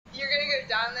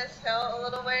down this hill a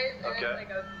little ways, and it's like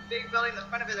a big building. The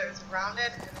front of it is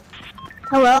rounded.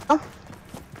 Hello.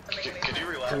 Could you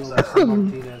relax?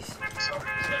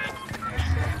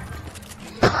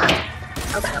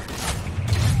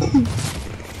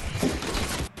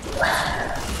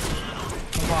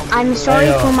 I'm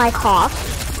sorry for my cough.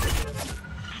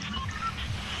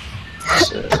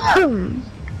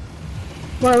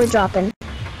 Where are we dropping?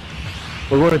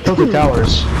 We're going to Tilted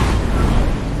Towers.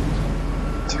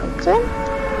 Tilted?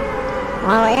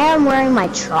 Well, I am wearing my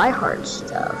tryhard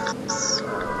stuff. So.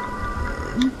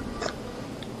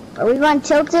 Are we going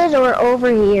Tilted or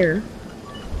over here?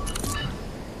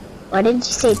 Why didn't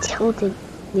you say Tilted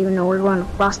even though we're going to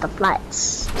Frosted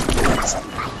Flats?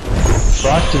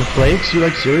 Frosted Flakes? You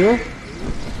like cereal?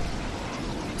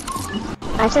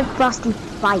 I said Frosty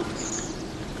Fights.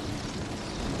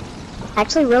 I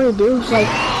actually really do like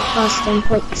Frosted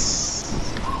Flakes.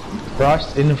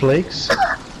 Frosted Flakes?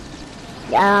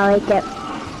 Yeah, I like it.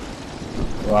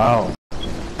 Wow.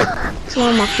 It's one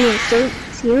of my favorite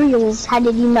cereals. How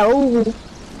did you know?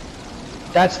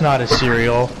 That's not a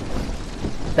cereal.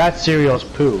 That cereal's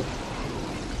poo.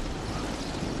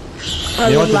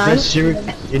 You know what the best cereal?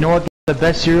 You know what the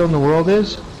best cereal in the world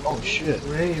is? Oh shit.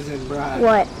 Raisin Bran.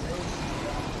 What?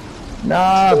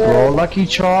 Nah, bro. Lucky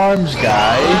Charms, guys.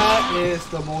 That is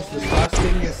the most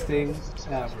disgustingest thing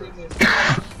ever.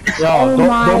 Yo,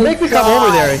 don't make me come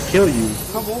over there and kill you.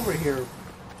 Come over here.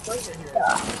 Look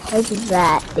at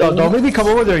that. Yo, don't make me come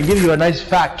over there and give you a nice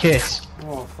fat kiss.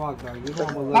 Oh fuck, man. You know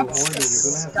I'm a little horny. You're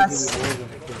gonna have to give me more than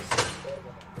a kiss.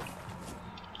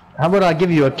 How about I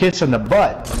give you a kiss on the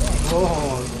butt?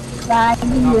 Oh. I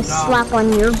give you a slap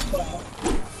on your butt.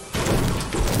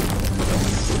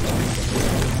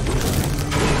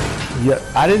 Yeah,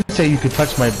 I didn't say you could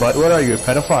touch my butt. What are you, a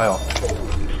pedophile?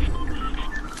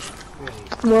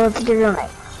 Well, if you're gonna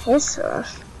kiss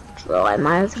us, well, I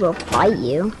might as well fight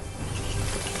you.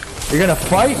 You're gonna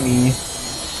fight me?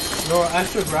 No, I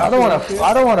should I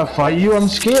don't wanna fight you. I'm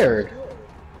scared.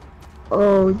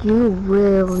 Oh, you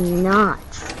will not.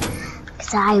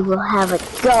 Because I will have a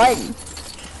gun.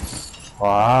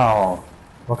 Wow.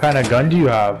 What kind of gun do you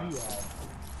have?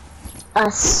 A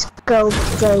scope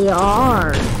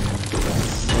AR.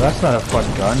 Well, that's not a fun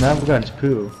gun. That gun's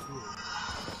poo.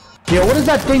 Yo, what is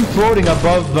that thing floating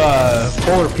above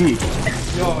Polar Peak?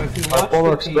 Yo, if you watch Polar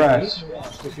the Express.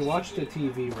 TV, if you watch the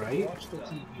TV, right?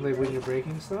 Like when you're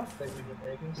breaking stuff,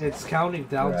 it's counting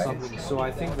down something. So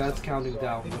I think that's counting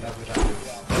down whatever that is.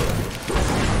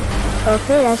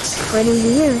 Okay, that's pretty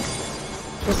weird.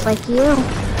 Just like you.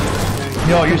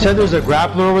 Yo, you said there's a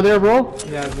grappler over there, bro?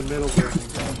 Yeah, in the middle building.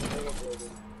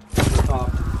 The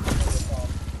top.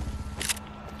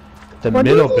 The What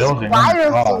middle do these building.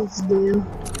 glider Oh. things do?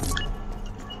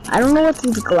 I don't know what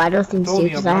these glider things do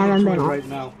because I haven't been right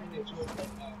now.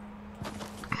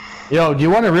 Yo, do you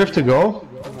want a rift to go?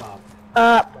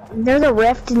 There's a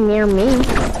rift near me.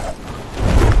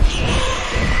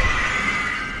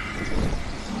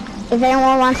 If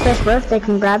anyone wants this rift, they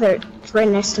can grab it. It's right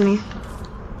next to me. Did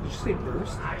you say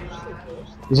burst?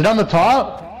 Is it on the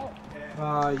top?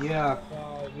 Yeah.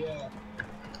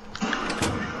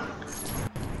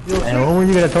 And when were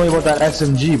you gonna tell me about that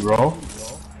SMG, bro?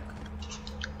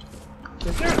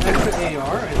 Is there an extra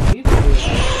AR? I need to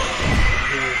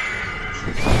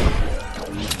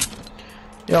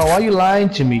Yo, why are you lying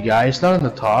to me, guys? It's not on the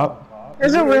top.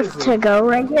 There's a rift to go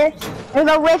right here. There's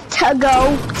a rift to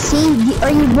go. See,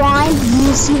 are you blind? Do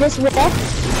you see this rift?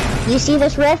 Do you see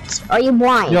this rift? Are you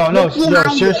blind? Yo, no, Look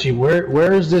behind seriously,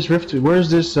 where is this rift? Where is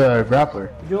this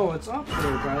grappler? Yo, it's up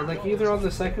there, guy. Like either on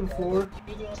the second floor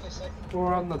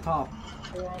or on the top.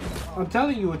 I'm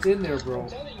telling you, it's in there, bro.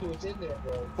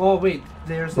 Oh wait,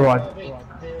 there's. Bro,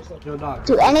 Yo, not.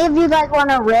 Do any of you guys want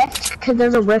a rift? Cause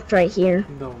there's a rift right here.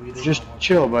 No, we didn't. just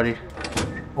chill, buddy.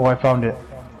 Oh, I found it.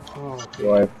 Oh, okay.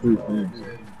 Oh, I have 3 things.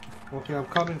 Okay, I'm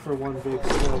coming for one big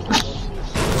still.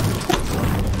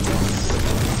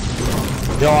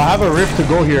 Yo, I have a rift to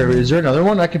go here. Is there another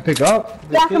one I can pick up?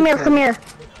 Yeah, come here, come here.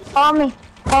 Follow me,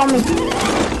 follow me.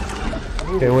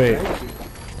 Okay, wait.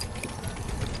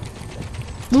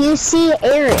 Do you see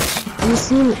Eric? Do you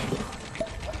see me?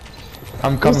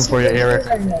 I'm coming for you, Eric.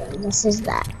 This is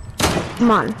that.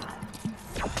 Come on.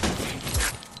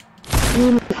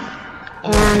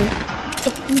 And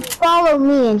if you follow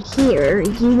me in here,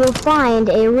 you will find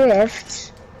a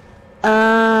rift.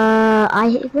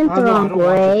 I went the wrong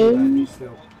way.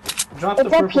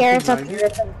 It's up here, it's up here.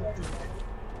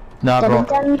 Nah, bro.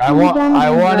 I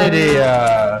wanted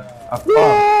a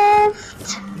pump.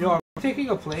 Yo, are we taking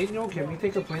a plane? Yo, can we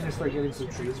take a plane and start getting some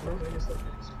trees, bro?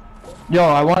 Yo,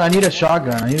 I need a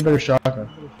shotgun. I need a better shotgun.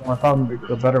 I found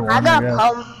a better one. I got a guess.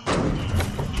 pump.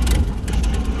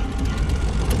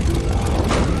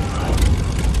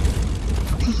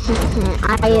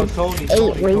 I have Tony, 8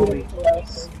 Tony.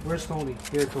 radios. Where's Tony?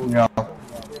 Here, Tony. Yeah.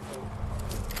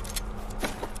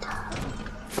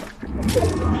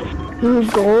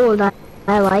 Gold.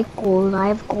 I like gold. I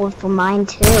have gold for mine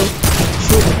too.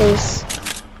 Shoot face.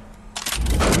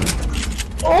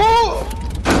 Oh!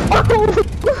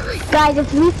 Guys,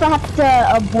 if we have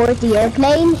to abort the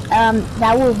airplane,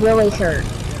 that will really hurt.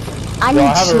 I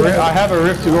need shield. I have a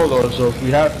rift to go though, so if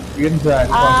we have to get into that.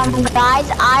 Guys,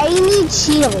 I need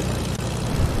shield.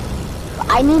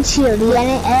 I need shield. Do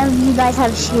any of you guys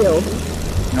have shield?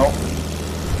 Nope.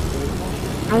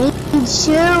 I need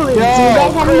shield. Yo, Do you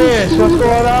guys have any Chris, what's shield?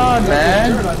 going on, man?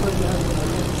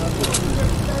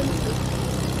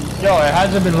 Yo, it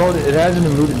hasn't been loaded. It hasn't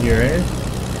been looted here, eh?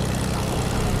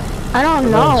 I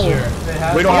don't know.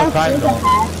 We don't have time though.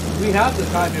 We have the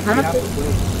time if we have to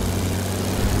win.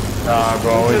 Nah,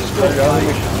 bro, it's good.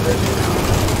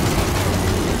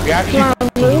 We actually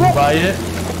Yeah, buy it.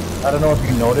 I don't know if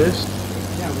you noticed.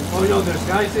 Yeah, oh yo, there's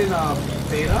guys in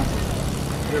beta.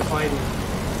 They're fighting.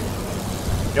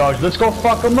 Yo, let's go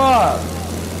fuck them up.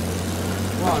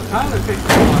 Wow, Tyler picked one,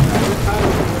 man.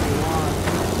 Tyler picked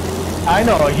one. I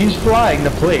know, he's flying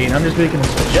the plane. I'm just making a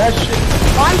suggestion.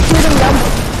 I'm shooting them.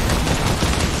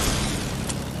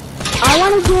 I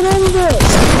want to get in this.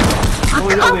 Oh,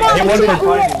 no, Come wait, on, hey, what get is in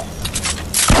fighting? it.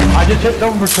 I just hit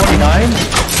them for 29.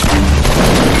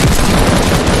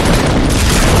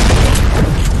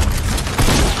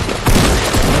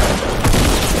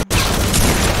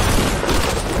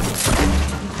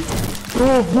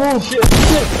 Oh, shit.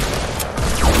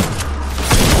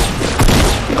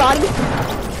 Got him.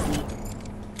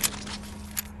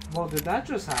 Well, did that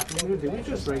just happen here? Did we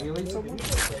just regulate someone?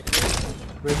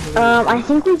 I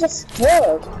think we just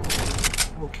killed.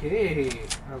 Okay,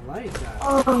 I like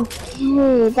that.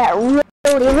 Okay, that really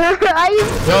hurt.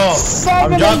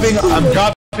 I'm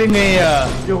dropping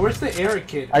a, Yo, where's the air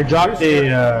kid? I dropped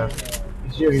a,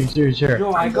 he's here.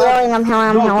 Yo, I I'm got... healing, I'm healing,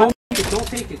 I'm No, healing. don't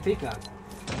take it, take that.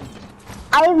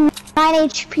 I have 9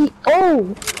 HP.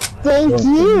 Oh, thank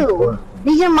you.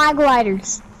 These are my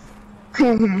gliders.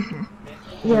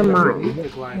 You're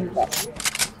mine.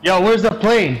 Yo, where's the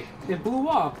plane? It blew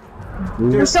up.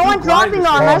 Someone dropping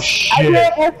on us. Shit.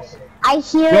 I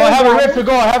hear Yo, I have a rift to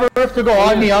go,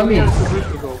 on me.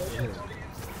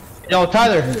 Yo,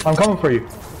 Tyler, I'm coming for you.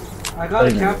 I got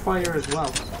a campfire as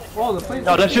well. Oh, the plane.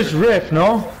 No, that's just rift,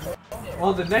 no?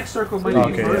 Oh, the next circle might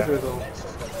be further though.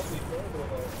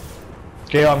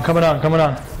 Okay, I'm coming on.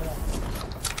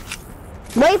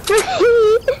 Wait for me.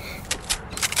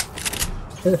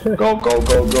 Go.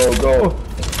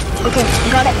 Okay,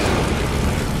 got it.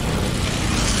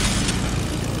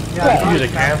 Yeah, I got Use a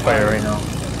campfire right now.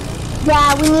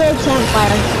 Yeah, we need a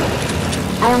campfire.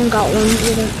 I don't got one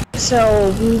either. So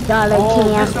we got a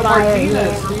Mr. campfire Martinez,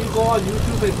 here. do you go on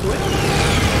YouTube and Twitch?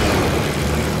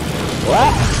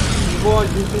 What? Do you go on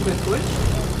YouTube and Twitch?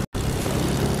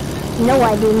 No,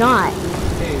 I do not.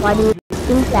 Hey, Why do you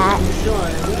think that? sure.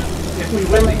 If we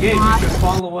win the game, you can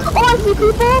follow us. Oh, I see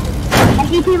people. I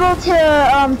see people to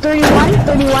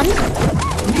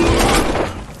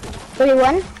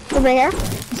 31 over here. I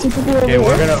see people over Okay, here.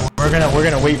 we're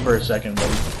gonna wait for a second,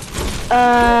 buddy.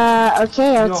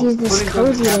 Okay, let's use this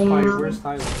cozy right now. Where's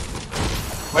Tyler?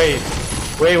 Wait.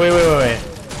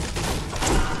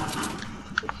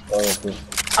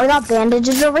 I got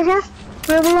bandages over here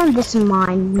for everyone. This is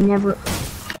mine. Never.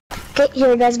 Okay, here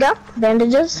you guys go.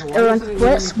 Bandages. Everyone,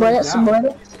 split it.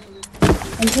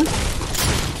 Thank you.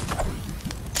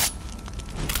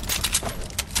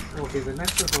 Okay, the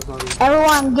next circle's not even.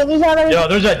 Everyone, give each other. Yo,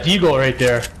 there's that deagle right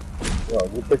there.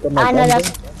 I know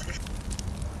that's.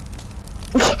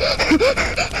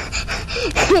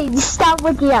 Stop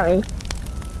looking at me.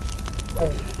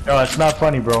 Yo, it's not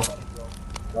funny, bro.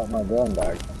 Got my gun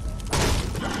back.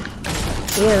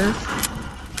 Here.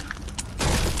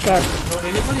 Okay. So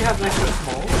anybody have extra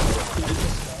small?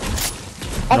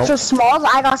 Extra smalls?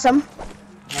 I got some.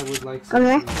 I would like Come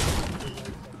some. here.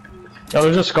 Yo,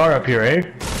 there's a scar up here, eh?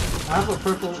 I have a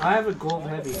purple, I have a gold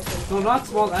heavy. No, not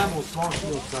small ammo, small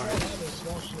shield, sorry.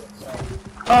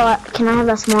 Can I have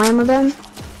that small ammo then?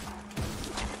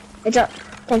 Good job.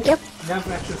 Thank you. You have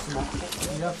extra small,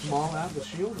 you have small ammo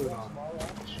shield or not?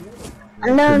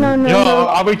 No. Yo,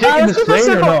 are we taking this plane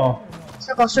or no?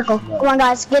 Circle. Come on,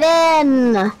 guys, get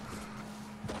in. No.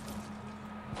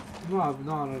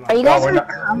 Are you guys?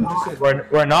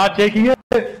 We're not taking it?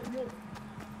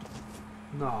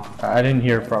 No. I didn't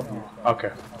hear properly.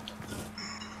 Okay.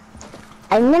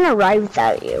 I'm gonna ride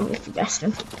without you if you guys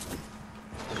can.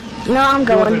 No, I'm Yo,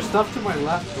 going. there's stuff to my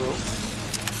left, bro.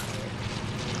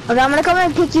 Okay, I'm gonna come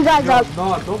and pick you guys up.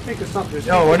 No, don't pick us up. There's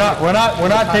No, we're not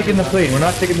taking the plane. We're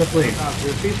not taking the plane.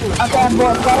 There's people. Okay, I'm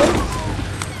bored, okay?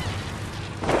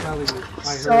 I'm telling you, I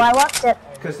heard. So I watched it.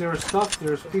 Because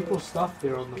there's people's stuff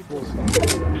there on the floor.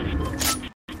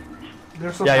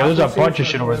 There's some Yeah, there's a bunch of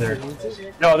shit over there.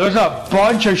 No, there's a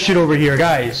bunch of shit over here,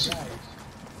 guys.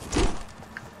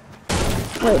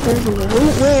 Wait, there's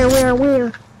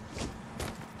where?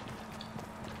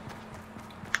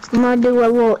 I'm gonna do a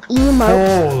little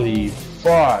emote. Holy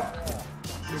fuck.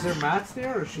 Is there mats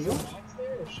there or shields?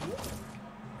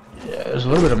 Yeah, there's a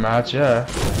little bit of mats, yeah.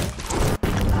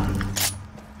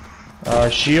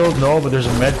 Shield, no, but there's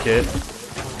a med kit.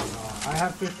 I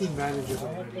have 15 bandages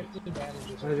already.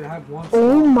 I have one.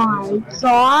 Oh my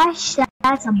gosh,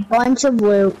 that's a bunch of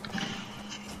loot.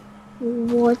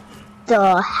 What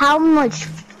the? How much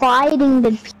fighting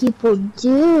did people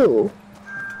do?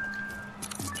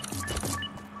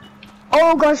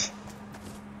 Oh gosh.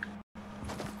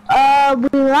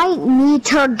 We might need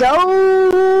to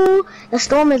go. The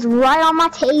storm is right on my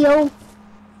tail.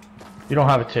 You don't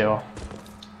have a tail.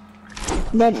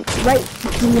 Then right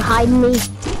behind me.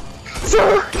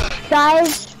 So,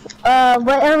 guys,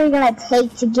 what are we gonna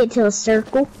take to get to the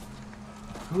circle?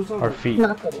 Our feet.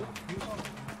 Nothing.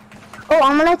 Oh,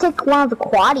 I'm gonna take one of the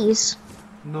quaddies.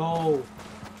 No.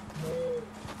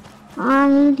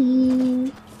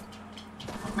 Quaddy.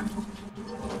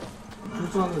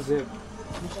 Who's on the zip?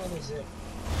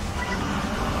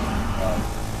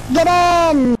 Get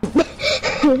in!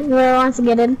 Whoever wants to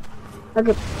get in?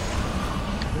 Okay.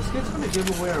 This kid's gonna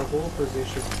give away our whole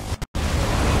position.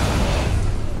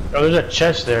 Oh, there's a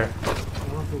chest there.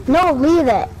 No, leave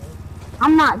it.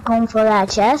 I'm not going for that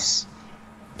chest.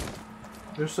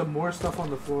 There's some more stuff on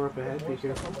the floor up ahead. Be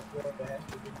careful.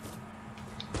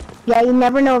 Yeah, you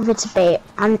never know if it's bait.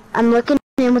 I'm looking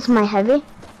in with my heavy.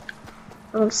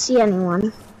 I don't see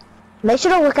anyone. Make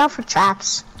sure to look out for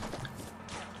traps.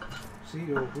 See,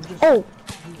 yo, who just... Oh,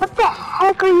 what the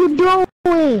heck are you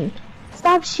doing?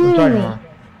 Stop shooting me.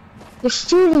 You're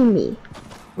shooting me.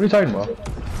 What are you talking about?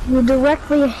 You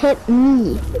directly hit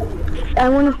me. I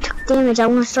want to take damage. I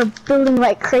want to start building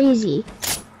like crazy.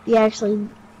 You actually...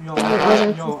 Yo,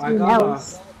 I got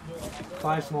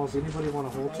 5 smalls. Anybody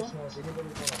want to hold some?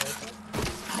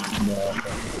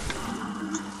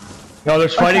 No,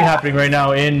 there's fighting happening right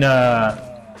now in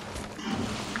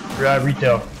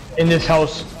retail. In this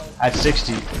house at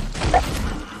 60.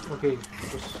 Okay,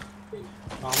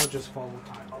 I'ma just follow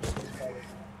time.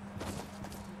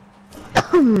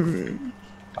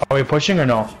 Are we pushing or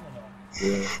no?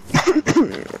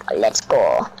 Let's go.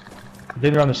 I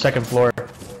think they're on the second floor.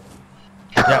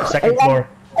 Yeah, second floor.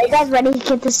 Are you guys ready to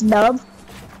get this dub?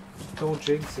 Don't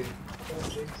jinx it.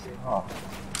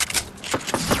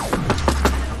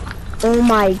 Oh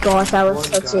my gosh, that was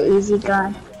such an easy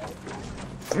guy.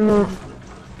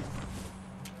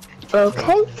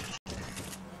 Okay.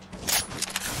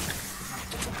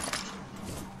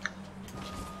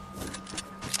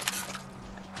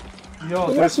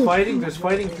 Yo, there's fighting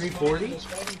 340.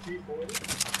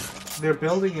 They're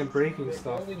building and breaking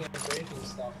stuff.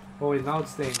 Oh wait, now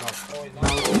it's staying up.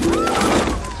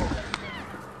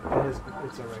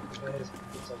 It's alright.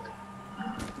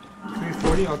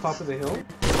 340 on top of the hill.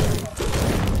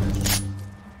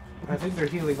 I think they're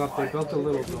healing up. They built a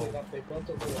little dome.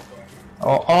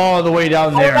 Oh, all the way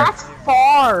down there. Oh, that's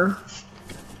far.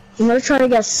 You wanna try to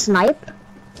get sniped?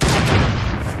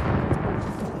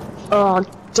 Oh,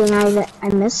 dang, I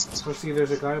missed. So see,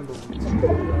 there's a guy in blue.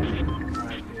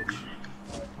 Alright, bitch.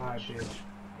 Alright, bitch.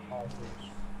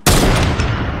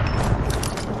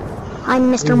 I'm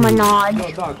Mr. Menard.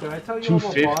 Yo, dog, did I tell you I'm a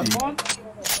BuddhaBoy?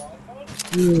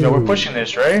 Yeah, we're pushing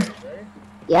this, right?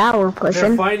 Yeah, we're They're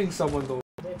pushing. fighting someone though.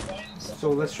 So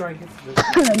let's try and get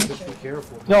this. Just be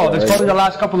careful. No, there's probably the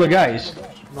last couple of guys.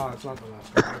 No, it's not the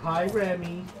last one. Hi,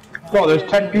 Remy. No, there's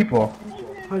 10 people.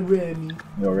 Hi, Remy.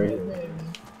 You're right.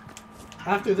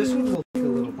 After this one, we'll take a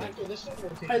little bit.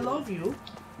 I love you.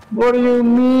 What do you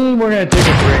mean we're gonna take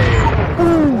a break?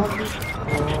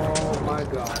 Oh my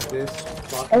god, this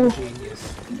fucking genius.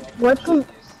 What did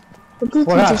you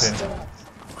just... happened?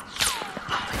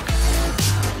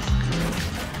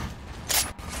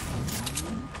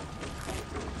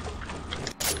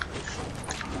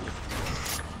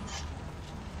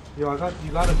 Yo, you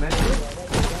got a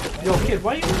medkit? Yo, kid,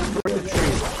 why you gonna break the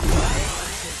tree?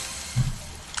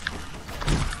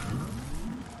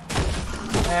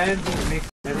 And he makes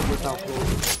medic without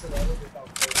closing.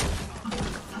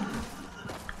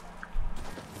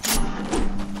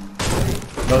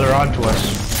 No, they're on to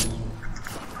us.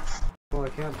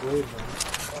 can't blame them.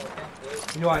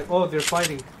 You know, oh, they're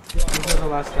fighting. These are the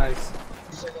last guys.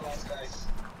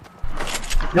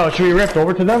 Yo, should we rift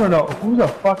over to them or no? Who the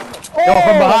fuck? Yo,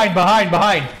 from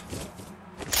behind!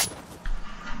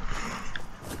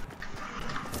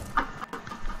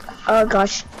 Oh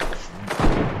gosh.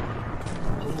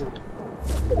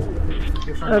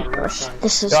 Oh gosh,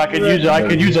 this is. Yo, I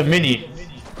could use a mini.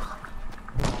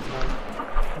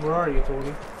 Where are you,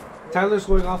 Tony? Tyler's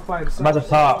going off by himself. I'm at the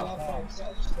top.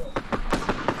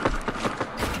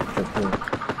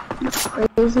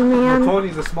 Crazy man. Oh, Tony,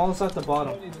 the smallest at the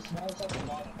bottom.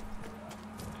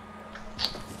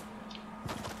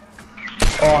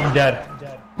 Oh, I'm dead.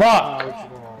 Fuck!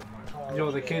 Yo,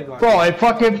 the kid got. Bro, I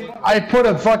put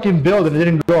a fucking build and it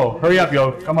didn't go. Hurry up,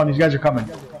 yo. Come on, these guys are coming.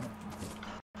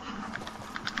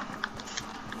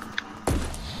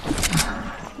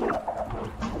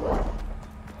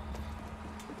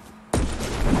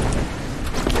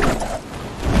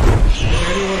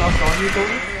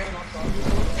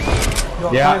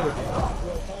 Yo, yeah. Tyler.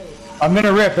 I'm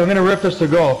gonna rift us to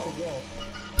go.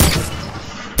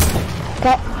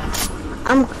 Okay.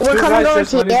 We're coming over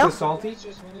to you.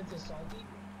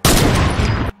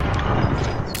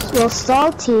 Well,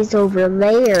 Salty's over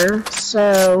there,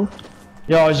 so.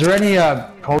 Yo, is there any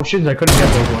potions? I couldn't get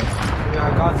those ones. Yeah,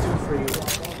 I got 2 for you.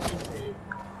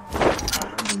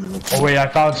 Oh wait, I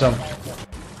found some.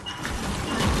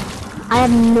 I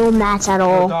have no mats at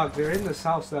all. Oh, dog, they're in this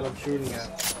house that I'm shooting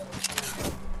at.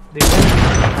 They both in the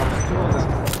house, 2 of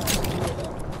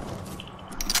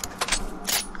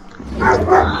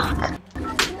them.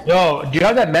 Yo, do you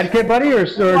have that medkit, buddy, or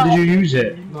did you use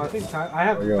it? No, I think I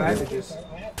have bandages.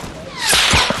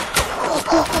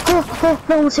 Oh,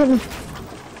 almost hit me.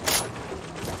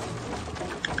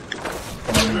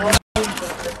 No,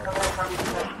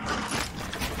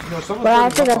 But I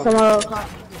think that's someone.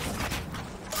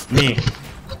 Me.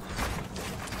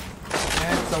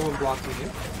 And someone blocking you.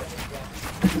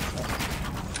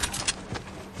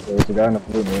 There's a guy in the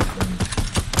blue booth.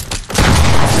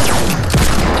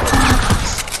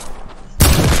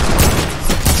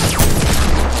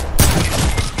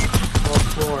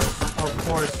 Of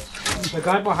course. The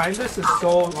guy behind us is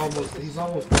he's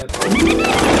almost dead.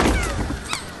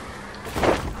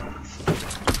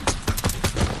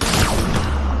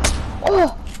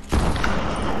 Oh!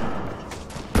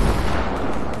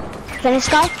 Finish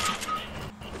guy?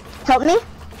 Help me?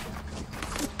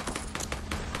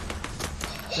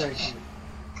 Thank you.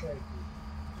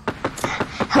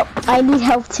 Help! I need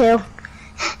help too.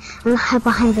 I'm not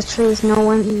behind the trees, no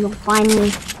one will find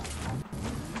me.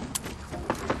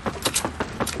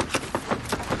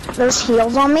 There's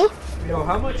heals on me. Yo,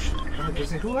 how much?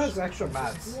 Who has extra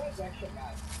mats?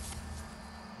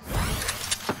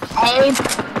 Hey!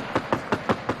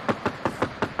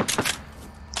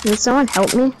 Can someone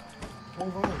help me?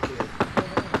 Hold on, kid.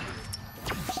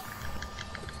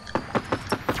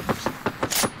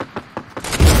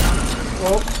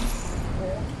 Oh.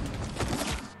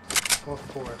 Of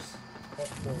course.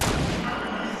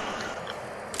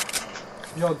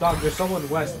 Yo, dog, there's someone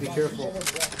west. Be careful.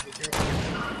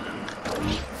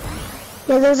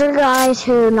 Yeah, those are guys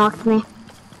who knocked me.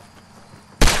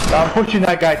 I'm pushing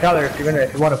that guy, Tyler, if you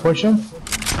want to push him.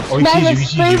 Oh, he Guys,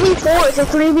 sees you, it's 3v4, it's a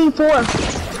 3v4.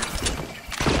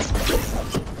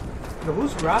 Yo,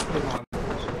 who's grappling on?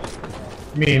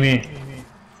 Me.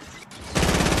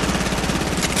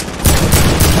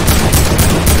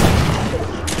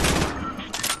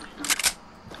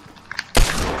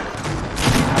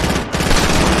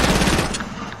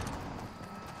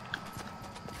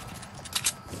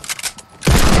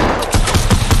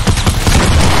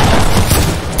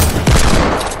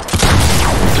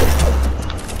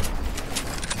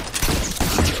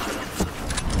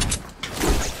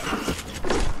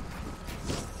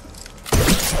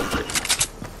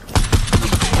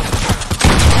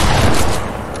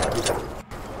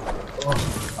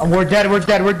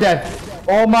 We're dead.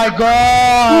 Oh my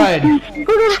god!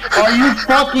 Are you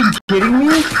fucking kidding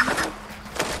me?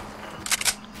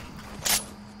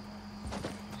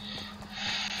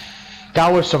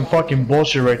 That was some fucking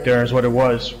bullshit right there is what it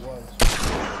was.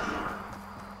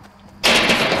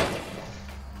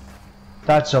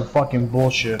 That's some fucking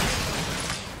bullshit.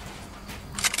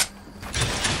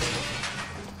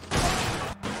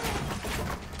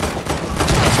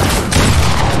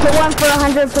 Hit one for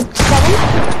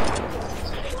 157.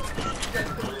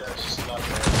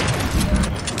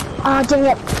 Oh, dang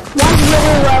it. One's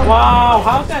really low. Wow,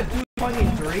 how'd that do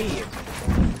 23?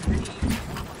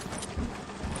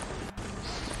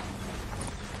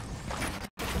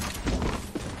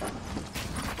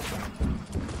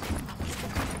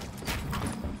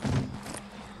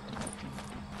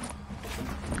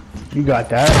 You got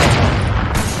that.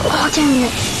 Oh, damn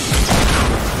it.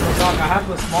 Dog, I have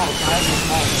the small.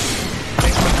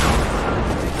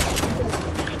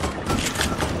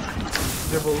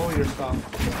 They're below your stuff.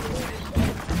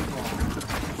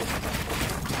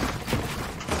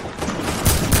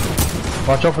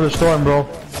 Watch out for the storm, bro.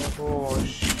 Oh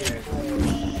shit.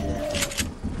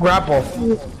 Grapple.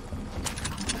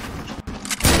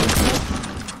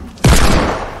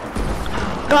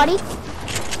 Roddy?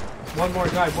 One more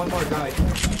guy.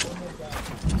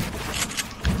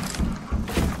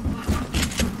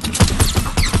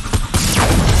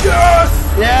 Yes!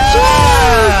 Yeah!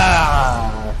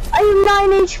 I have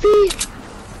 9 HP.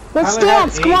 Let's I only have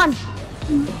dance, come on.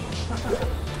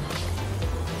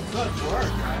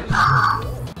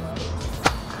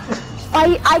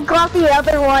 I got the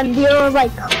other one. The other was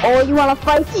like, oh, you wanna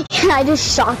fight? And I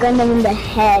just shotgunned him in the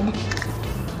head.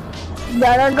 The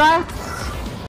other guy,